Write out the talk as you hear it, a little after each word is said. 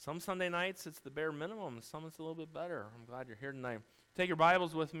Some Sunday nights it's the bare minimum, some it's a little bit better. I'm glad you're here tonight. Take your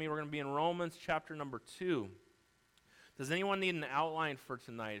Bibles with me. We're going to be in Romans chapter number 2. Does anyone need an outline for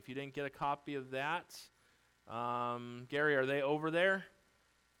tonight? If you didn't get a copy of that, Gary, are they over there?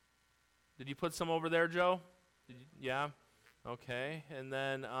 Did you put some over there, Joe? Yeah? Okay. And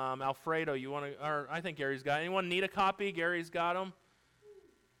then Alfredo, you want to, or I think Gary's got it. Anyone need a copy? Gary's got them.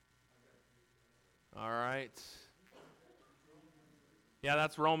 All right. Yeah,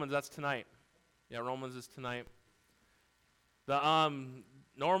 that's Romans. That's tonight. Yeah, Romans is tonight. The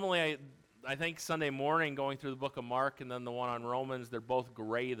normally I think Sunday morning going through the book of Mark and then the one on Romans, they're both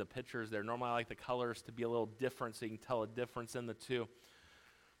gray, the pictures there. Normally I like the colors to be a little different so you can tell a difference in the two.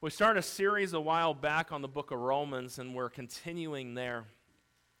 We started a series a while back on the book of Romans, and we're continuing there.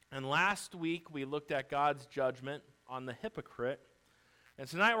 And last week we looked at God's judgment on the hypocrite. And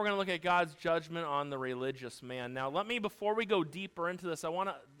tonight we're going to look at God's judgment on the religious man. Now, before we go deeper into this, I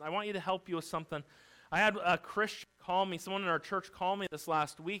want you to help you with something. I had a Christian call me, someone in our church called me this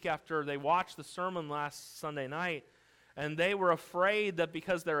last week after they watched the sermon last Sunday night, and they were afraid that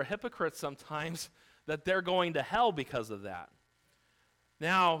because they're a hypocrite sometimes, that they're going to hell because of that.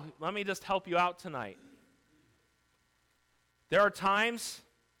 Now, let me just help you out tonight. There are times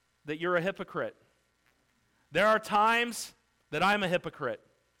that you're a hypocrite. There are times that I'm a hypocrite.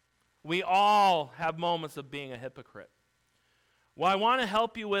 We all have moments of being a hypocrite. What I want to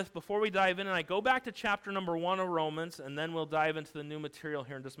help you with before we dive in, and I go back to chapter number 1 of Romans, and then we'll dive into the new material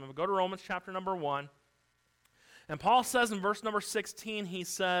here in just a moment. Go to Romans chapter number 1. And Paul says in verse number 16, he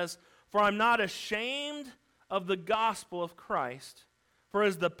says, "For I'm not ashamed of the gospel of Christ, for it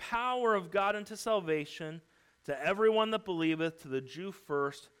is the power of God unto salvation to everyone that believeth, to the Jew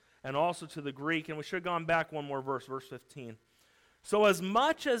first, and also to the Greek." And we should have gone back one more verse, verse 15. "So as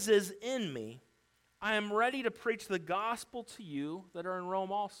much as is in me, I am ready to preach the gospel to you that are in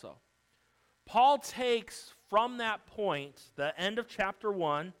Rome also." Paul takes from that point, the end of chapter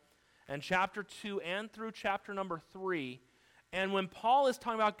 1 and chapter 2 and through chapter number 3, and when Paul is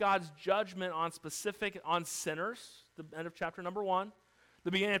talking about God's judgment on sinners, the end of chapter number 1,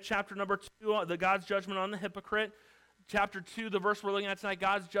 the beginning of chapter number 2, God's judgment on the hypocrite, chapter 2, the verse we're looking at tonight,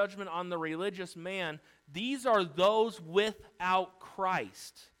 God's judgment on the religious man, these are those without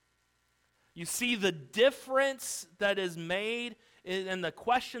Christ. You see, the difference that is made, and the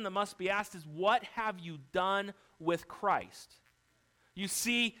question that must be asked is, what have you done with Christ? You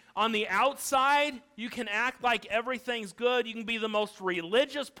see, on the outside, you can act like everything's good. You can be the most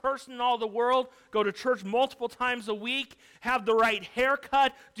religious person in all the world, go to church multiple times a week, have the right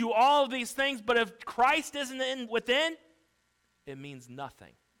haircut, do all of these things, but if Christ isn't within, it means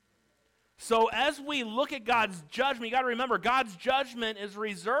nothing. So as we look at God's judgment, you got to remember, God's judgment is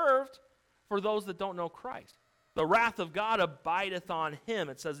reserved for those that don't know Christ. The wrath of God abideth on him,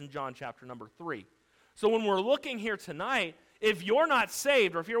 it says in John chapter number 3. So when we're looking here tonight, if you're not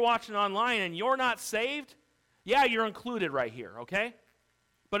saved, or if you're watching online and you're not saved, yeah, you're included right here, okay?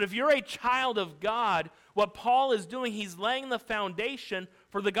 But if you're a child of God, what Paul is doing, he's laying the foundation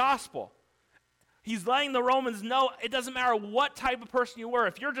for the gospel. He's letting the Romans know it doesn't matter what type of person you were.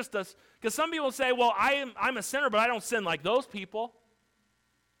 If you're just because some people say, well, I'm a sinner, but I don't sin like those people.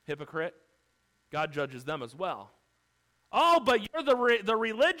 Hypocrite. God judges them as well. Oh, but you're the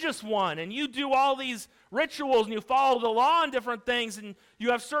religious one, and you do all these rituals, and you follow the law and different things, and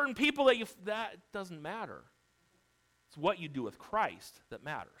you have certain people that doesn't matter. It's what you do with Christ that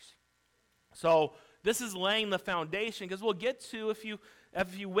matters. So this is laying the foundation, because we'll get to, if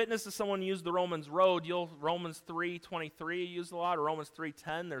you witness to someone use the Romans road, Romans 3:23 use a lot, or Romans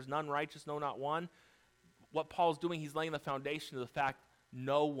 3:10, there's none righteous, no, not one. What Paul's doing, he's laying the foundation of the fact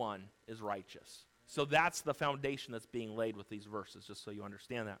no one is righteous. So that's the foundation that's being laid with these verses, just so you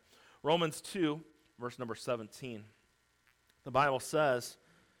understand that. Romans 2, verse number 17. The Bible says,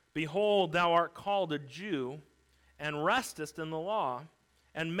 "Behold, thou art called a Jew, and restest in the law,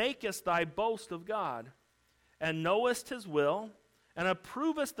 and makest thy boast of God, and knowest his will, and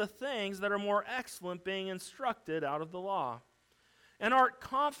approvest the things that are more excellent, being instructed out of the law, and art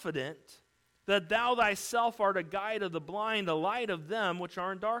confident that thou thyself art a guide of the blind, a light of them which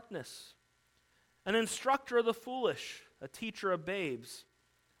are in darkness, an instructor of the foolish, a teacher of babes,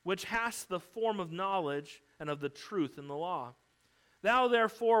 which hast the form of knowledge and of the truth in the law. Thou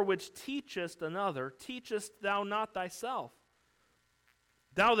therefore which teachest another, teachest thou not thyself?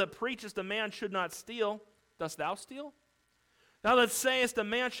 Thou that preachest a man should not steal, dost thou steal? Thou that sayest a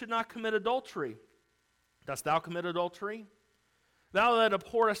man should not commit adultery, dost thou commit adultery? Thou that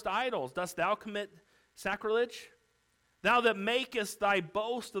abhorrest idols, dost thou commit sacrilege? Thou that makest thy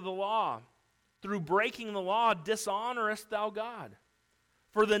boast of the law, through breaking the law dishonorest thou God.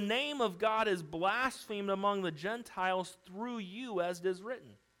 For the name of God is blasphemed among the Gentiles through you, as it is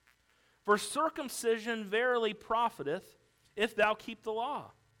written. For circumcision verily profiteth, if thou keep the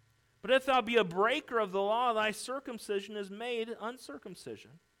law. But if thou be a breaker of the law, thy circumcision is made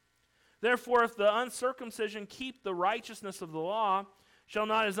uncircumcision. Therefore, if the uncircumcision keep the righteousness of the law, shall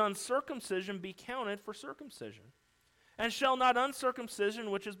not his uncircumcision be counted for circumcision? And shall not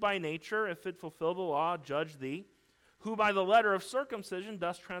uncircumcision, which is by nature, if it fulfill the law, judge thee, who by the letter of circumcision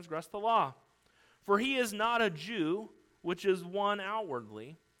dost transgress the law? For he is not a Jew, which is one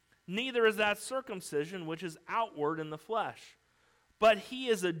outwardly, neither is that circumcision which is outward in the flesh. But he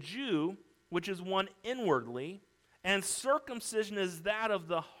is a Jew, which is one inwardly, and circumcision is that of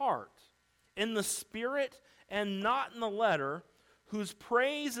the heart, in the spirit and not in the letter, whose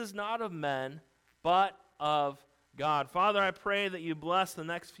praise is not of men, but of God. Father, I pray that you bless the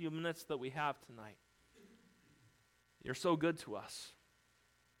next few minutes that we have tonight. You're so good to us.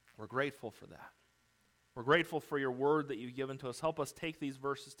 We're grateful for that. We're grateful for your word that you've given to us. Help us take these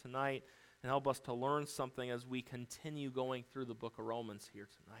verses tonight and help us to learn something as we continue going through the book of Romans here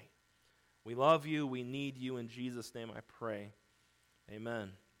tonight. We love you. We need you. In Jesus' name I pray.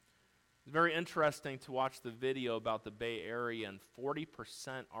 Amen. It's very interesting to watch the video about the Bay Area, and 40%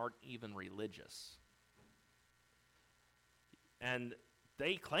 aren't even religious. And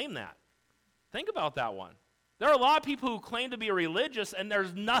they claim that. Think about that one. There are a lot of people who claim to be religious, and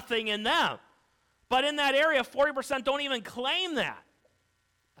there's nothing in them. But in that area, 40% don't even claim that.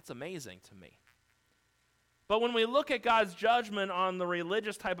 That's amazing to me. But when we look at God's judgment on the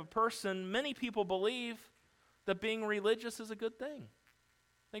religious type of person, many people believe that being religious is a good thing.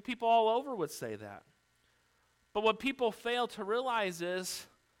 I think people all over would say that. But what people fail to realize is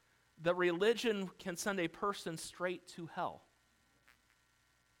that religion can send a person straight to hell.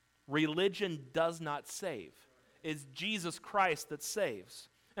 Religion does not save. It's Jesus Christ that saves.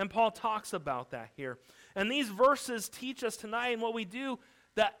 And Paul talks about that here. And these verses teach us tonight, and what we do,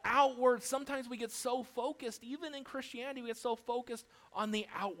 the outward, sometimes we get so focused, even in Christianity, we get so focused on the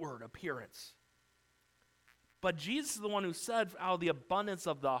outward appearance. But Jesus is the one who said, out of the abundance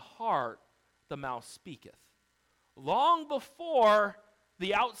of the heart, the mouth speaketh. Long before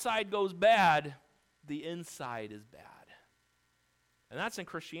the outside goes bad, the inside is bad. And that's in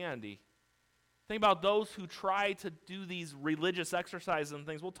Christianity. Think about those who try to do these religious exercises and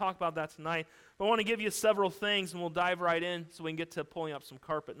things. We'll talk about that tonight. But I want to give you several things, and we'll dive right in so we can get to pulling up some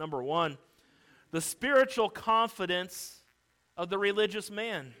carpet. Number one, the spiritual confidence of the religious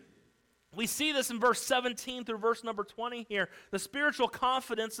man. We see this in verse 17 through verse number 20 here. The spiritual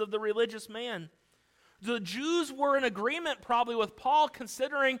confidence of the religious man. The Jews were in agreement probably with Paul,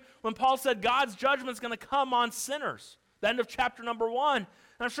 considering when Paul said God's judgment is going to come on sinners. The end of chapter number 1. And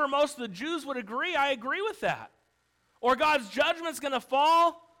I'm sure most of the Jews would agree. I agree with that. Or God's judgment is going to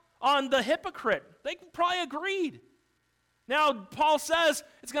fall on the hypocrite. They probably agreed. Now, Paul says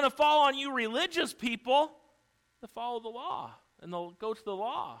it's going to fall on you religious people that follow the law and they'll go to the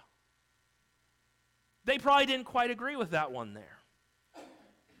law. They probably didn't quite agree with that one there.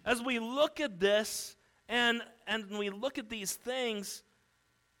 As we look at this and we look at these things,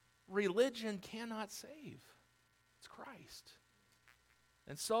 religion cannot save. It's Christ.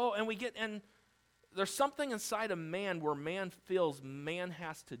 And there's something inside of man where man feels man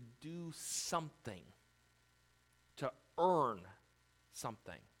has to do something to earn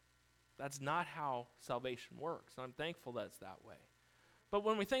something. That's not how salvation works. And I'm thankful that it's that way. But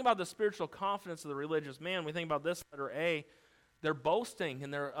when we think about the spiritual confidence of the religious man, we think about this letter A, they're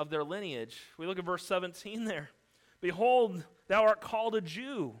boasting of their lineage. We look at verse 17 there. Behold, thou art called a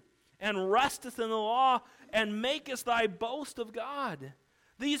Jew, and resteth in the law, and makest thy boast of God.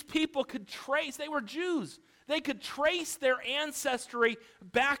 These people could trace, they were Jews. They could trace their ancestry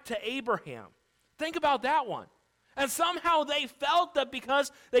back to Abraham. Think about that one. And somehow they felt that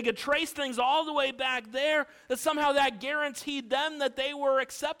because they could trace things all the way back there, that somehow that guaranteed them that they were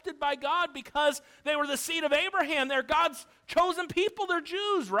accepted by God because they were the seed of Abraham. They're God's chosen people. They're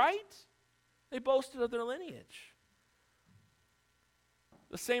Jews, right? They boasted of their lineage.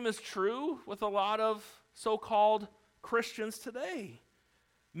 The same is true with a lot of so-called Christians today.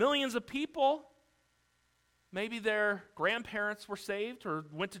 Millions of people, maybe their grandparents were saved or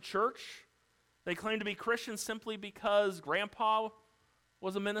went to church. They claim to be Christians simply because grandpa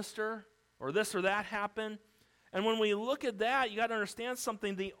was a minister or this or that happened. And when we look at that, you got to understand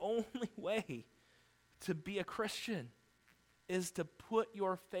something. The only way to be a Christian is to put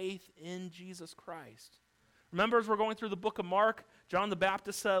your faith in Jesus Christ. Remember, as we're going through the book of Mark, John the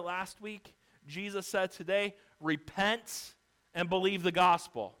Baptist said last week, Jesus said today, repent and believe the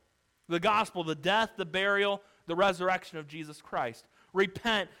gospel. The gospel, the death, the burial, the resurrection of Jesus Christ.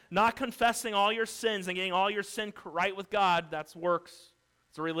 Repent, not confessing all your sins and getting all your sin right with God. That's works.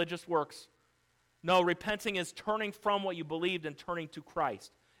 It's a religious works. No, repenting is turning from what you believed and turning to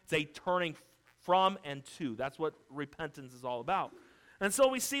Christ. It's a turning from and to. That's what repentance is all about. And so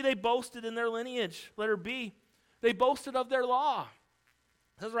we see they boasted in their lineage. Letter B, they boasted of their law.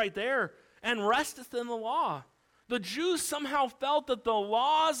 It says right there, and resteth in the law. The Jews somehow felt that the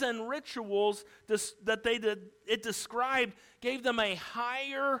laws and rituals that it described gave them a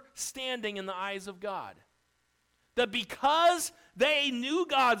higher standing in the eyes of God. That because they knew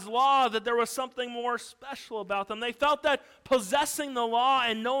God's law, that there was something more special about them. They felt that possessing the law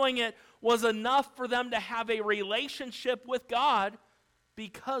and knowing it was enough for them to have a relationship with God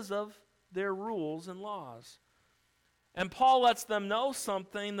because of their rules and laws. And Paul lets them know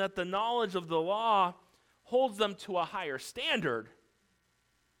something, that the knowledge of the law holds them to a higher standard,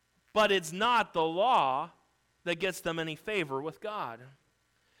 but it's not the law that gets them any favor with God.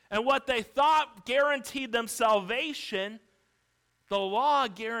 And what they thought guaranteed them salvation, the law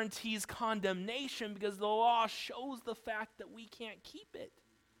guarantees condemnation, because the law shows the fact that we can't keep it.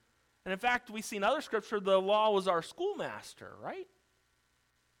 And in fact, we see in other scripture, the law was our schoolmaster, right?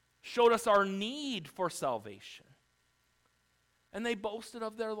 Showed us our need for salvation. And they boasted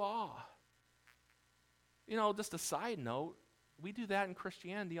of their law. You know, just a side note, we do that in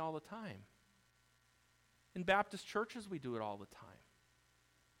Christianity all the time. In Baptist churches, we do it all the time.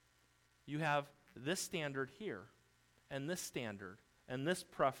 You have this standard here, and this standard, and this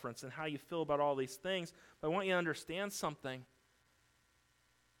preference, and how you feel about all these things. But I want you to understand something.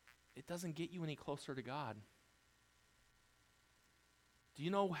 It doesn't get you any closer to God. Do you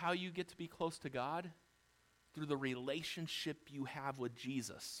know how you get to be close to God? Through the relationship you have with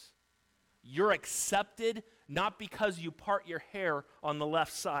Jesus. You're accepted not because you part your hair on the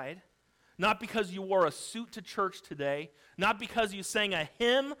left side, not because you wore a suit to church today, not because you sang a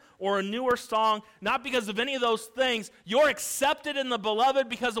hymn or a newer song, not because of any of those things. You're accepted in the beloved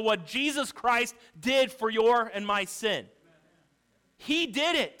because of what Jesus Christ did for your and my sin. He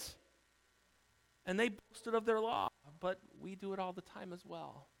did it. And they boasted of their law, but we do it all the time as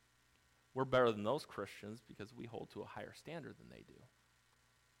well. We're better than those Christians because we hold to a higher standard than they do.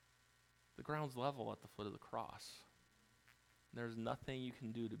 The ground's level at the foot of the cross. There's nothing you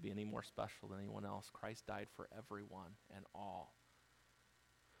can do to be any more special than anyone else. Christ died for everyone and all.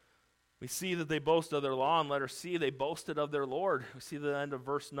 We see that they boasted of their law in letter C. They boasted of their Lord. We see the end of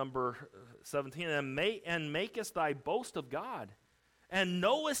verse number 17. And makest thy boast of God, and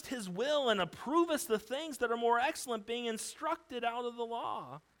knowest his will, and approvest the things that are more excellent, being instructed out of the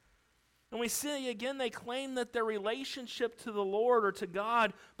law. And we see again, they claim that their relationship to the Lord or to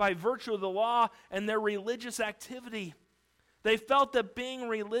God by virtue of the law and their religious activity, they felt that being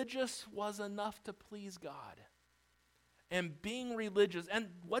religious was enough to please God. And being religious, and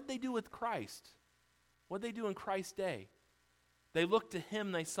what they do with Christ, what they do in Christ's day, they looked to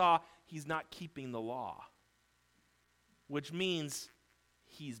him, they saw he's not keeping the law, which means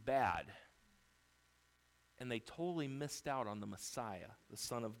he's bad. And they totally missed out on the Messiah, the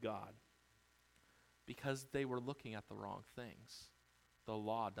Son of God, because they were looking at the wrong things. The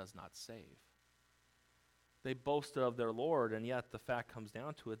law does not save. They boasted of their Lord, and yet the fact comes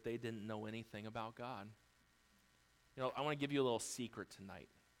down to it, they didn't know anything about God. You know, I want to give you a little secret tonight.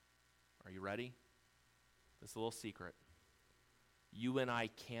 Are you ready? This is a little secret. You and I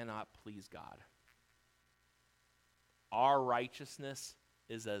cannot please God. Our righteousness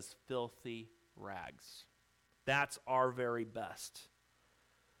is as filthy rags. That's our very best.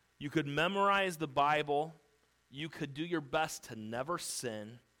 You could memorize the Bible. You could do your best to never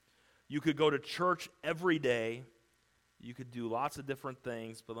sin. You could go to church every day. You could do lots of different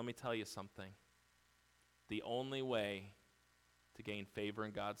things, but let me tell you something. The only way to gain favor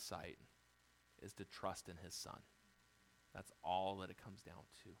in God's sight is to trust in his Son. That's all that it comes down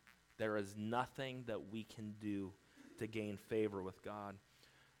to. There is nothing that we can do to gain favor with God.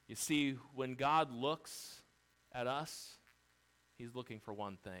 You see, when God looks at us, he's looking for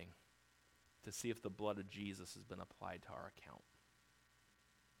one thing, to see if the blood of Jesus has been applied to our account.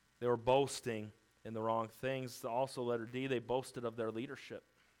 They were boasting in the wrong things. Also, letter D, they boasted of their leadership.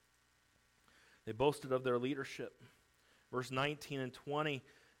 They boasted of their leadership. Verse 19 and 20, it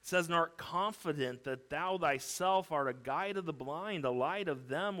says, "And art confident that thou thyself art a guide of the blind, a light of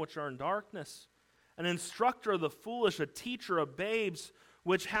them which are in darkness, an instructor of the foolish, a teacher of babes,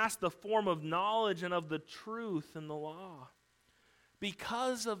 which hast the form of knowledge and of the truth in the law."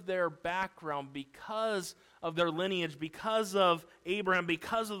 Because of their background, because of their lineage, because of Abraham,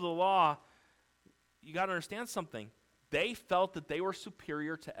 because of the law, you got to understand something. They felt that they were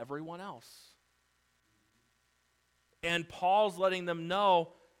superior to everyone else. And Paul's letting them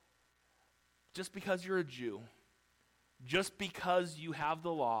know, just because you're a Jew, just because you have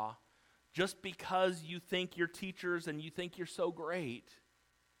the law, just because you think you're teachers and you think you're so great,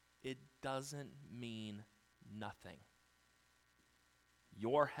 it doesn't mean nothing.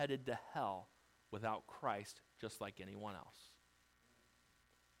 You're headed to hell without Christ, just like anyone else.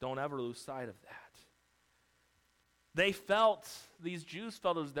 Don't ever lose sight of that. These Jews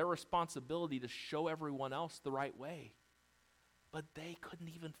felt it was their responsibility to show everyone else the right way. But they couldn't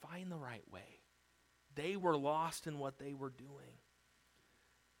even find the right way. They were lost in what they were doing.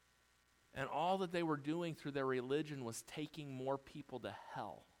 And all that they were doing through their religion was taking more people to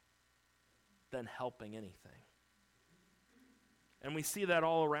hell than helping anything. And we see that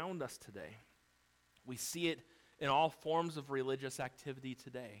all around us today. We see it in all forms of religious activity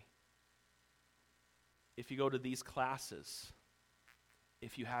today. If you go to these classes,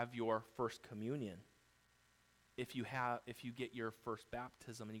 if you have your first communion, if you get your first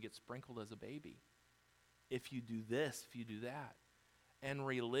baptism and you get sprinkled as a baby, if you do this, if you do that. And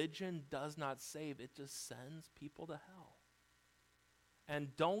religion does not save, it just sends people to hell.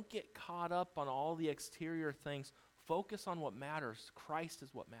 And don't get caught up on all the exterior things. Focus on what matters. Christ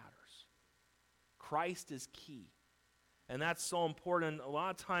is what matters. Christ is key. And that's so important. A lot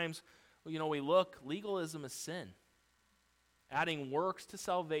of times, we look, legalism is sin. Adding works to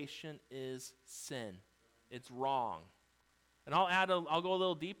salvation is sin. It's wrong. And I'll go a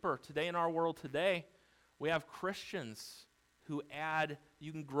little deeper. Today in our world today, we have Christians who add,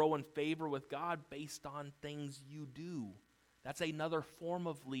 you can grow in favor with God based on things you do. That's another form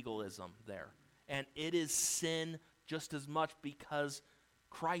of legalism there. And it is sin just as much because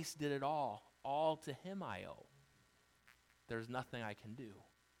Christ did it all. All to him I owe. There's nothing I can do.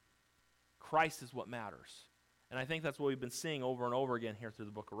 Christ is what matters. And I think that's what we've been seeing over and over again here through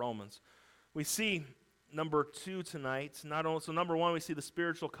the book of Romans. We see number 2 tonight. So number 1, we see the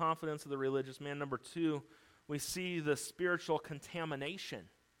spiritual confidence of the religious man. Number 2, we see the spiritual contamination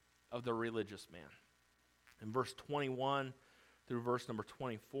of the religious man. In verse 21 through verse number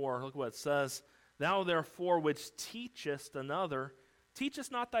 24, look what it says. Thou therefore which teachest another,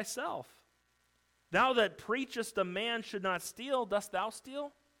 teachest not thyself. Thou that preachest a man should not steal, dost thou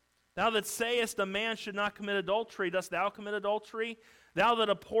steal? Thou that sayest a man should not commit adultery, dost thou commit adultery? Thou that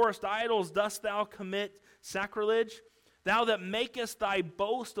abhorrest idols, dost thou commit sacrilege? Thou that makest thy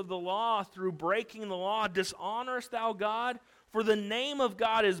boast of the law through breaking the law, dishonorest thou God? For the name of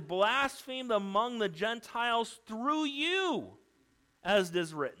God is blasphemed among the Gentiles through you, as it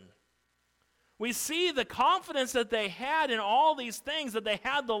is written. We see the confidence that they had in all these things, that they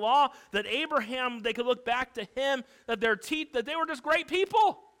had the law, that Abraham, they could look back to him, that they were just great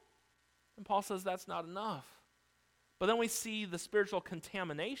people. And Paul says that's not enough. But then we see the spiritual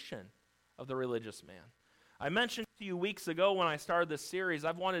contamination of the religious man. I mentioned to you weeks ago when I started this series,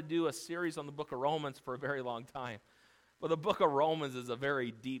 I've wanted to do a series on the book of Romans for a very long time. But the book of Romans is a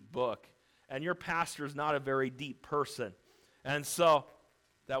very deep book, and your pastor is not a very deep person. And so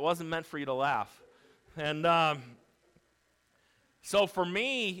that wasn't meant for you to laugh. And so for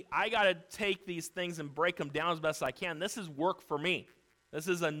me, I got to take these things and break them down as best I can. This is work for me. This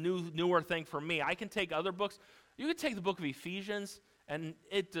is a newer thing for me. I can take other books. You could take the book of Ephesians, and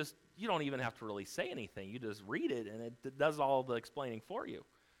you don't even have to really say anything. You just read it, and it does all the explaining for you.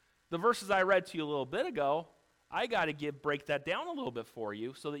 The verses I read to you a little bit ago, I got to break that down a little bit for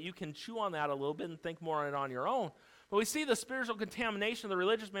you so that you can chew on that a little bit and think more on it on your own. But we see the spiritual contamination of the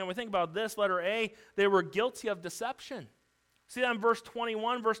religious man. We think about this, letter A, they were guilty of deception. See that in verse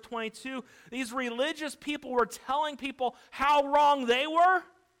 21, verse 22. These religious people were telling people how wrong they were,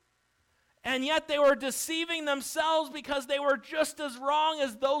 and yet they were deceiving themselves because they were just as wrong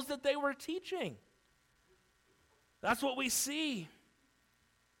as those that they were teaching. That's what we see.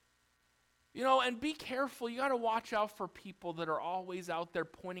 And be careful. You got to watch out for people that are always out there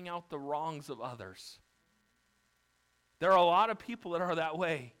pointing out the wrongs of others. There are a lot of people that are that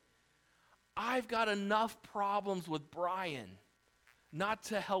way. I've got enough problems with Brian not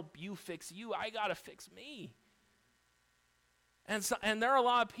to help you fix you. I got to fix me. And there are a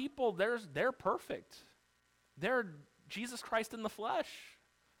lot of people, they're perfect. They're Jesus Christ in the flesh,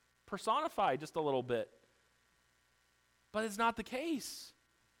 personified just a little bit. But it's not the case.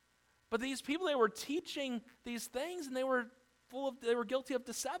 But these people, they were teaching these things, and they were guilty of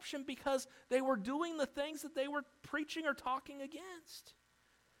deception because they were doing the things that they were preaching or talking against.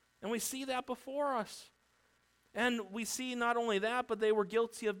 And we see that before us. And we see not only that, but they were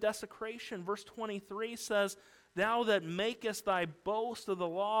guilty of desecration. Verse 23 says, Thou that makest thy boast of the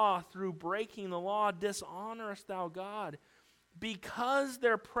law through breaking the law, dishonorest thou God. because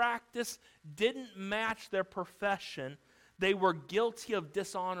their practice didn't match their profession, they were guilty of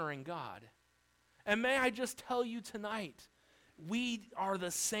dishonoring God. And may I just tell you tonight, we are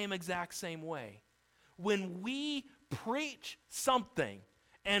the exact same way. When we preach something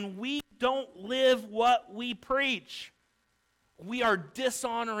and we don't live what we preach, we are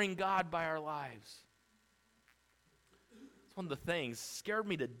dishonoring God by our lives. It's one of the things scared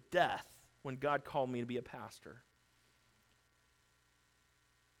me to death when God called me to be a pastor.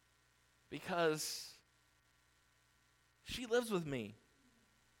 Because she lives with me.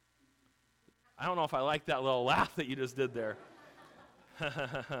 I don't know if I like that little laugh that you just did there.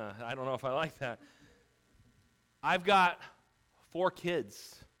 I don't know if I like that. I've got 4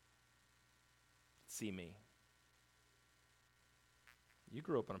 kids that see me. You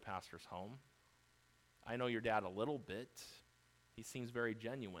grew up in a pastor's home. I know your dad a little bit. He seems very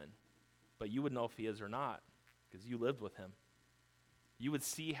genuine. But you would know if he is or not, because you lived with him. You would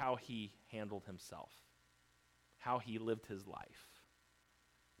see how he handled himself, how he lived his life.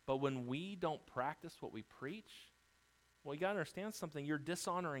 But when we don't practice what we preach, well, you got to understand something. You're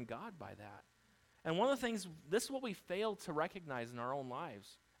dishonoring God by that. And one of the things, this is what we fail to recognize in our own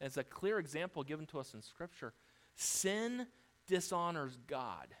lives. And it's a clear example given to us in Scripture. Sin dishonors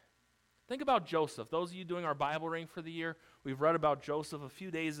God. Think about Joseph. Those of you doing our Bible reading for the year, we've read about Joseph a few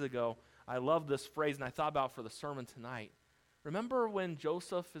days ago. I love this phrase, and I thought about it for the sermon tonight. Remember when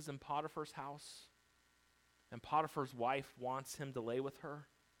Joseph is in Potiphar's house, and Potiphar's wife wants him to lay with her?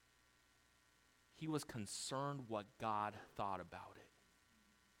 He was concerned what God thought about it.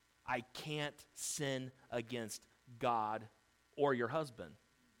 I can't sin against God or your husband.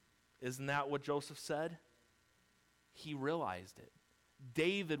 Isn't that what Joseph said? He realized it.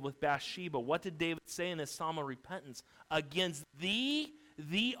 David with Bathsheba, what did David say in his psalm of repentance? Against thee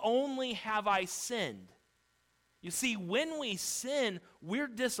only have I sinned. You see, when we sin, we're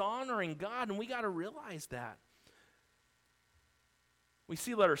dishonoring God, and we got to realize that. We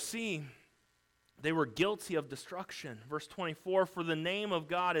see letter C, they were guilty of destruction. Verse 24, for the name of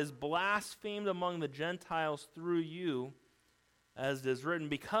God is blasphemed among the Gentiles through you, as it is written,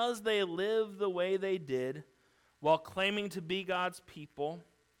 because they lived the way they did, while claiming to be God's people,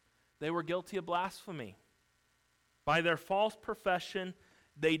 they were guilty of blasphemy. By their false profession,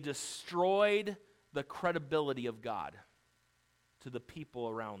 they destroyed the credibility of God to the people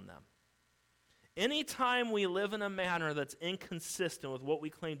around them. Anytime we live in a manner that's inconsistent with what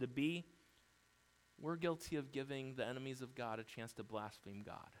we claim to be, we're guilty of giving the enemies of God a chance to blaspheme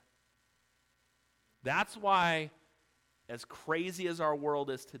God. That's why, as crazy as our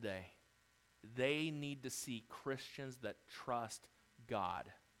world is today, they need to see Christians that trust God.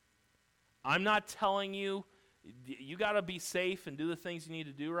 I'm not telling you, you got to be safe and do the things you need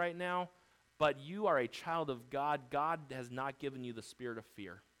to do right now, but you are a child of God. God has not given you the spirit of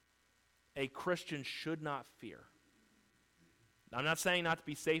fear. A Christian should not fear. I'm not saying not to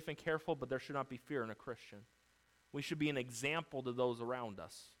be safe and careful, but there should not be fear in a Christian. We should be an example to those around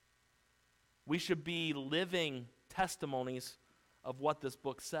us. We should be living testimonies of what this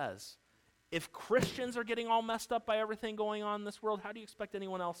book says. If Christians are getting all messed up by everything going on in this world, how do you expect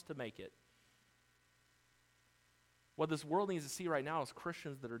anyone else to make it? What this world needs to see right now is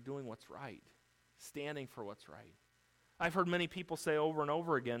Christians that are doing what's right, standing for what's right. I've heard many people say over and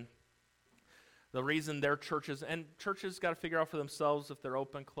over again, the reason their churches, and churches got to figure out for themselves if they're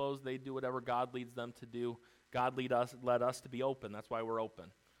open, closed, they do whatever God leads them to do. God led us to be open. That's why we're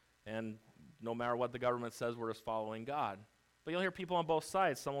open. And no matter what the government says, we're just following God. But you'll hear people on both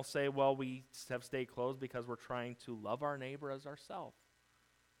sides. Some will say, well, we have stayed closed because we're trying to love our neighbor as ourselves.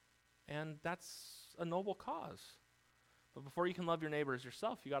 And that's a noble cause. But before you can love your neighbor as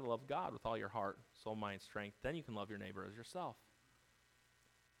yourself, you got to love God with all your heart, soul, mind, strength. Then you can love your neighbor as yourself.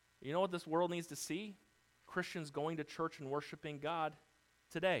 You know what this world needs to see? Christians going to church and worshiping God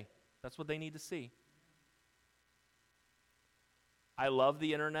today. That's what they need to see. I love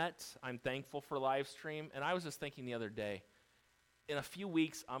the internet. I'm thankful for live stream. And I was just thinking the other day, in a few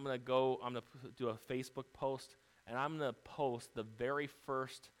weeks, I'm going to do a Facebook post, and I'm going to post the very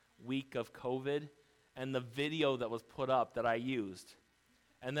first week of COVID and the video that was put up that I used.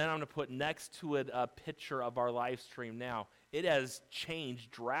 And then I'm going to put next to it a picture of our live stream now. It has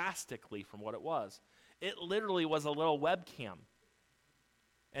changed drastically from what it was. It literally was a little webcam.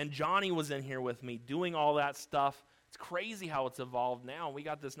 And Johnny was in here with me doing all that stuff. It's crazy how it's evolved now. We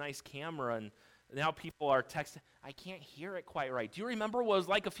got this nice camera, and now people are texting. I can't hear it quite right. Do you remember what it was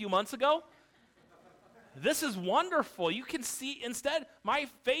like a few months ago? This is wonderful. You can see, instead, my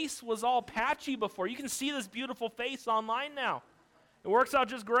face was all patchy before. You can see this beautiful face online now. It works out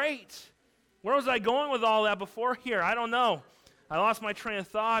just great. Where was I going with all that before here? I don't know. I lost my train of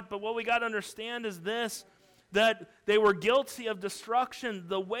thought, but what we got to understand is this, that they were guilty of destruction.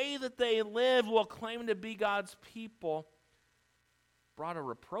 The way that they lived while claiming to be God's people brought a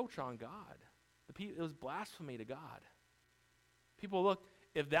reproach on God. It was blasphemy to God. People, look,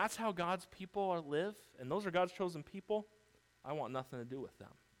 if that's how God's people live, and those are God's chosen people, I want nothing to do with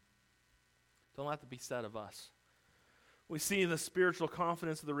them. Don't let that be said of us. We see the spiritual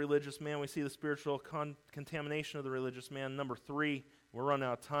confidence of the religious man. We see the spiritual contamination of the religious man. Number 3, we're running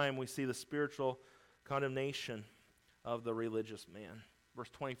out of time. We see the spiritual condemnation of the religious man. Verse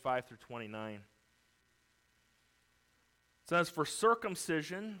 25 through 29. It says, "For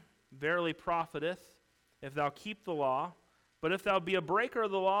circumcision verily profiteth, if thou keep the law. But if thou be a breaker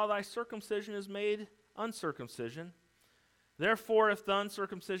of the law, thy circumcision is made uncircumcision. Therefore, if the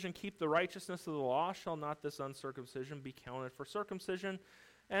uncircumcision keep the righteousness of the law, shall not this uncircumcision be counted for circumcision?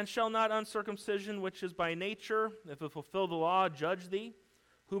 And shall not uncircumcision, which is by nature, if it fulfill the law, judge thee,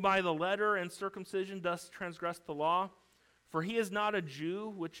 who by the letter and circumcision dost transgress the law? For he is not a Jew,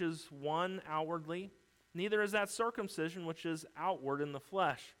 which is one outwardly, neither is that circumcision, which is outward in the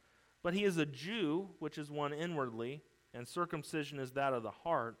flesh. But he is a Jew, which is one inwardly, and circumcision is that of the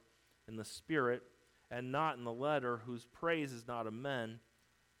heart, in the spirit, and not in the letter, whose praise is not of men,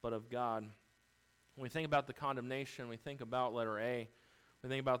 but of God." When we think about the condemnation, we think about letter A. We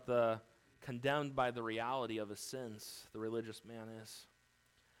think about the condemned by the reality of his sins, the religious man is.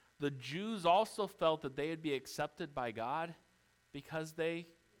 The Jews also felt that they would be accepted by God because they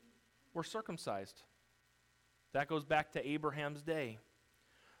were circumcised. That goes back to Abraham's day.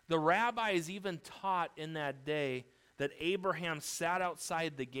 The rabbis even taught in that day that Abraham sat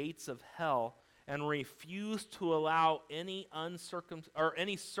outside the gates of hell and refused to allow any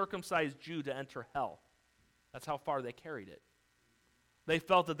circumcised Jew to enter hell. That's how far they carried it. They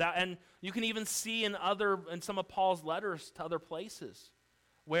felt that, and you can even see in some of Paul's letters to other places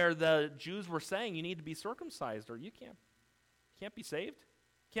where the Jews were saying you need to be circumcised or you can't be saved.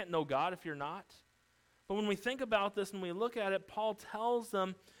 You can't know God if you're not. But when we think about this and we look at it, Paul tells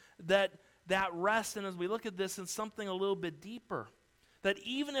them that rest, and as we look at this, in something a little bit deeper. That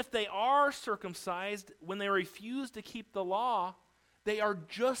even if they are circumcised, when they refuse to keep the law, they are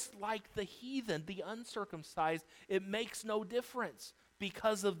just like the heathen, the uncircumcised. It makes no difference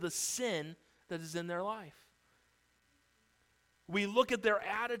because of the sin that is in their life. We look at their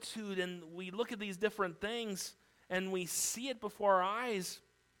attitude and we look at these different things and we see it before our eyes.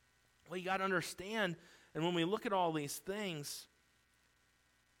 Well, you got to understand, and when we look at all these things,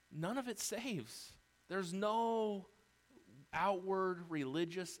 none of it saves. There's no outward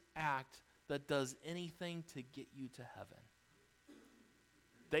religious act that does anything to get you to heaven.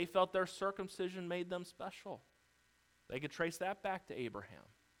 They felt their circumcision made them special. They could trace that back to Abraham.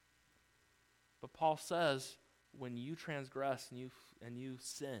 But Paul says, when you transgress and you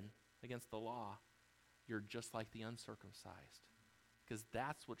sin against the law, you're just like the uncircumcised. Because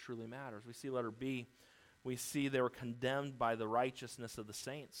that's what truly matters. We see letter B. We see they were condemned by the righteousness of the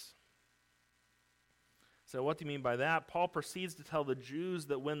saints. So what do you mean by that? Paul proceeds to tell the Jews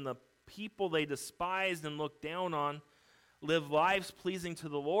that when the people they despised and looked down on live lives pleasing to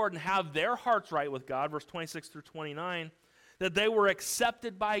the Lord and have their hearts right with God, verse 26 through 29, that they were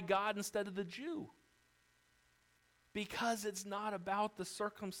accepted by God instead of the Jew. Because it's not about the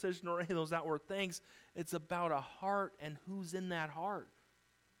circumcision or any of those outward things. It's about a heart and who's in that heart.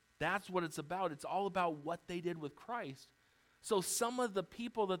 That's what it's about. It's all about what they did with Christ. So some of the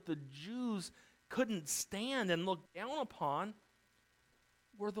people that the Jews couldn't stand and look down upon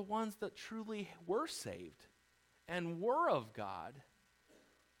were the ones that truly were saved and were of God.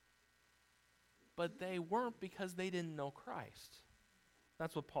 But they weren't because they didn't know Christ.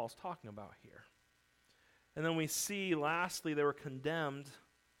 That's what Paul's talking about here. And then we see, lastly, they were condemned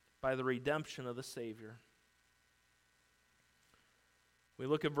by the redemption of the Savior. We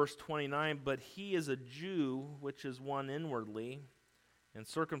look at verse 29, but he is a Jew, which is one inwardly, and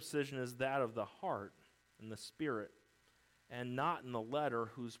circumcision is that of the heart and the spirit, and not in the letter,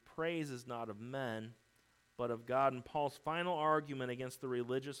 whose praise is not of men, but of God. And Paul's final argument against the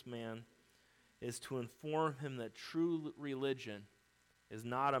religious man is to inform him that true religion is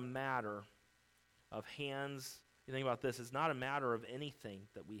not a matter of hands. You think about this, it's not a matter of anything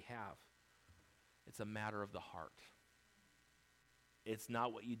that we have. It's a matter of the heart. It's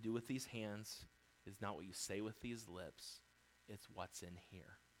not what you do with these hands. It's not what you say with these lips. It's what's in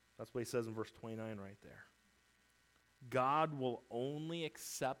here. That's what he says in verse 29 right there. God will only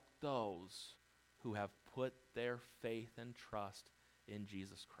accept those who have put their faith and trust in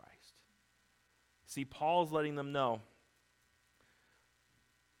Jesus Christ. See, Paul's letting them know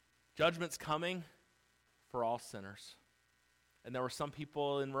judgment's coming for all sinners. And there were some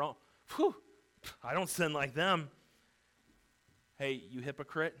people in Rome, whew, I don't sin like them. Hey, you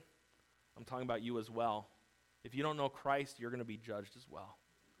hypocrite, I'm talking about you as well. If you don't know Christ, you're going to be judged as well.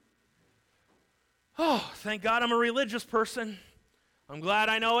 Oh, thank God I'm a religious person. I'm glad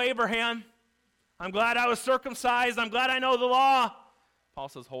I know Abraham. I'm glad I was circumcised. I'm glad I know the law. Paul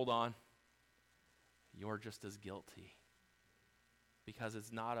says, hold on. You're just as guilty. Because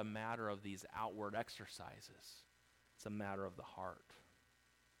it's not a matter of these outward exercises. It's a matter of the heart.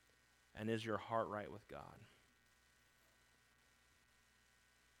 And is your heart right with God?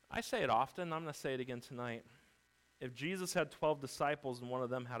 I say it often. I'm going to say it again tonight. If Jesus had 12 disciples and one of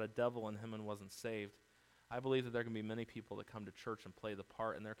them had a devil in him and wasn't saved, I believe that there can be many people that come to church and play the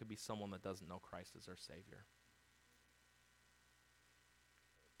part, and there could be someone that doesn't know Christ as their Savior.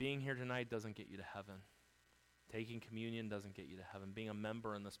 Being here tonight doesn't get you to heaven. Taking communion doesn't get you to heaven. Being a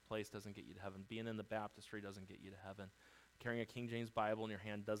member in this place doesn't get you to heaven. Being in the baptistry doesn't get you to heaven. Carrying a King James Bible in your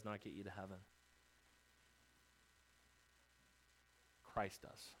hand does not get you to heaven. Christ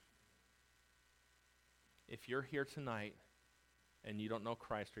does. If you're here tonight and you don't know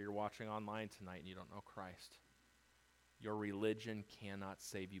Christ, or you're watching online tonight and you don't know Christ, your religion cannot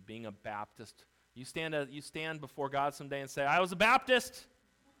save you. Being a Baptist, you stand before God someday and say, I was a Baptist.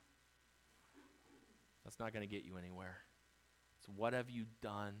 That's not going to get you anywhere. It's what have you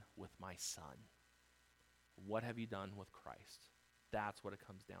done with my son? What have you done with Christ? That's what it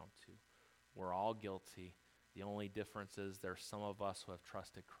comes down to. We're all guilty. The only difference is there's some of us who have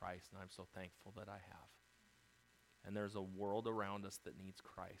trusted Christ, and I'm so thankful that I have. And there's a world around us that needs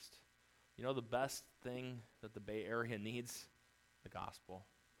Christ. You know the best thing that the Bay Area needs? The gospel.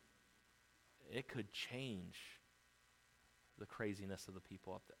 It could change the craziness of the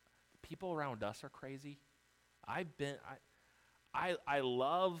people up there. The people around us are crazy. I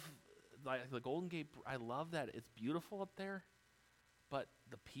love like the Golden Gate. I love that. It's beautiful up there, but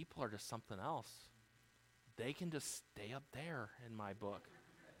the people are just something else. They can just stay up there in my book.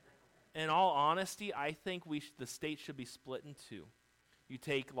 In all honesty, I think the state should be split in two. You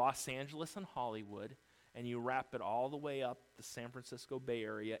take Los Angeles and Hollywood, and you wrap it all the way up the San Francisco Bay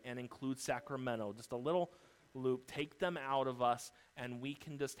Area and include Sacramento, just a little loop. Take them out of us, and we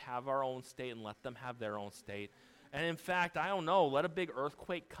can just have our own state and let them have their own state. And in fact, I don't know, let a big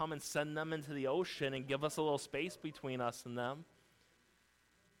earthquake come and send them into the ocean and give us a little space between us and them.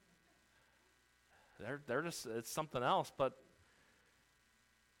 They're just, it's something else, but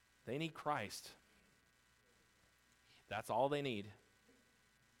they need Christ. That's all they need.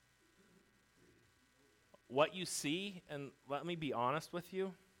 What you see, and let me be honest with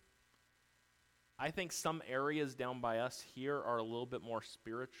you, I think some areas down by us here are a little bit more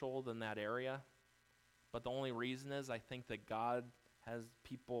spiritual than that area. But the only reason is I think that God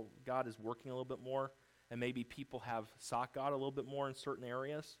is working a little bit more, and maybe people have sought God a little bit more in certain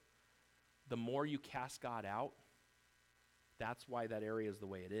areas. The more you cast God out, that's why that area is the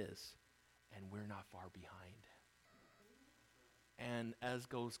way it is. And we're not far behind. And as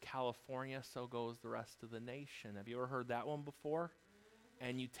goes California, so goes the rest of the nation. Have you ever heard that one before?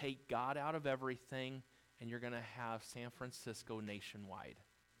 And you take God out of everything, and you're going to have San Francisco nationwide.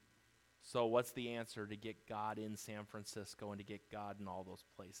 So what's the answer to get God in San Francisco and to get God in all those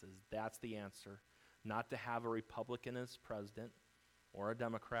places? That's the answer. Not to have a Republican as president or a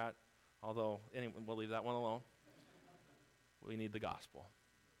Democrat, although anyway, we'll leave that one alone. We need the gospel.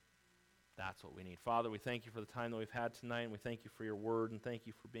 That's what we need. Father, we thank you for the time that we've had tonight, and we thank you for your word, and thank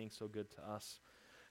you for being so good to us.